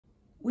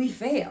we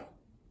fail.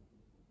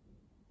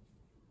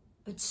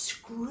 But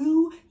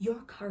screw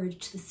your courage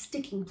to the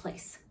sticking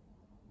place,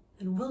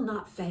 and we'll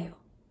not fail.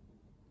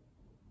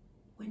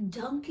 When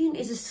Duncan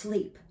is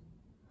asleep,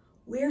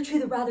 whereto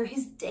the rather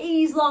his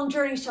days-long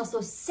journey shall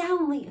so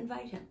soundly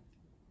invite him,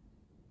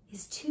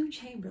 his 2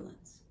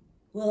 chamberlains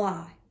will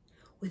I,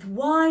 with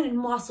wine and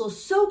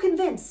mossels, so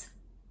convince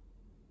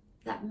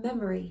that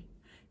memory,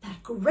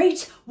 that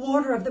great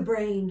water of the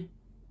brain,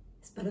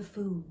 is but a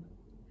fume,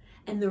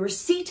 and the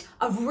receipt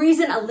of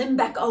reason a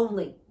limbeck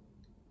only.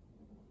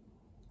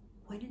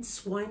 When in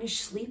swinish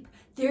sleep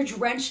their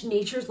drenched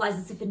natures lies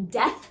as if in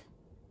death,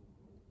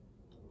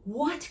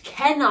 what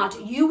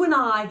cannot you and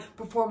I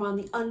perform on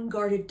the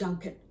unguarded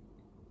Duncan?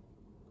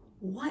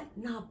 What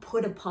not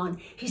put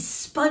upon his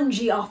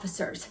spongy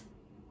officers,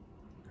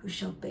 who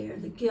shall bear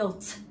the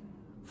guilt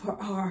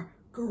for our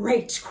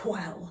great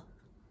quell?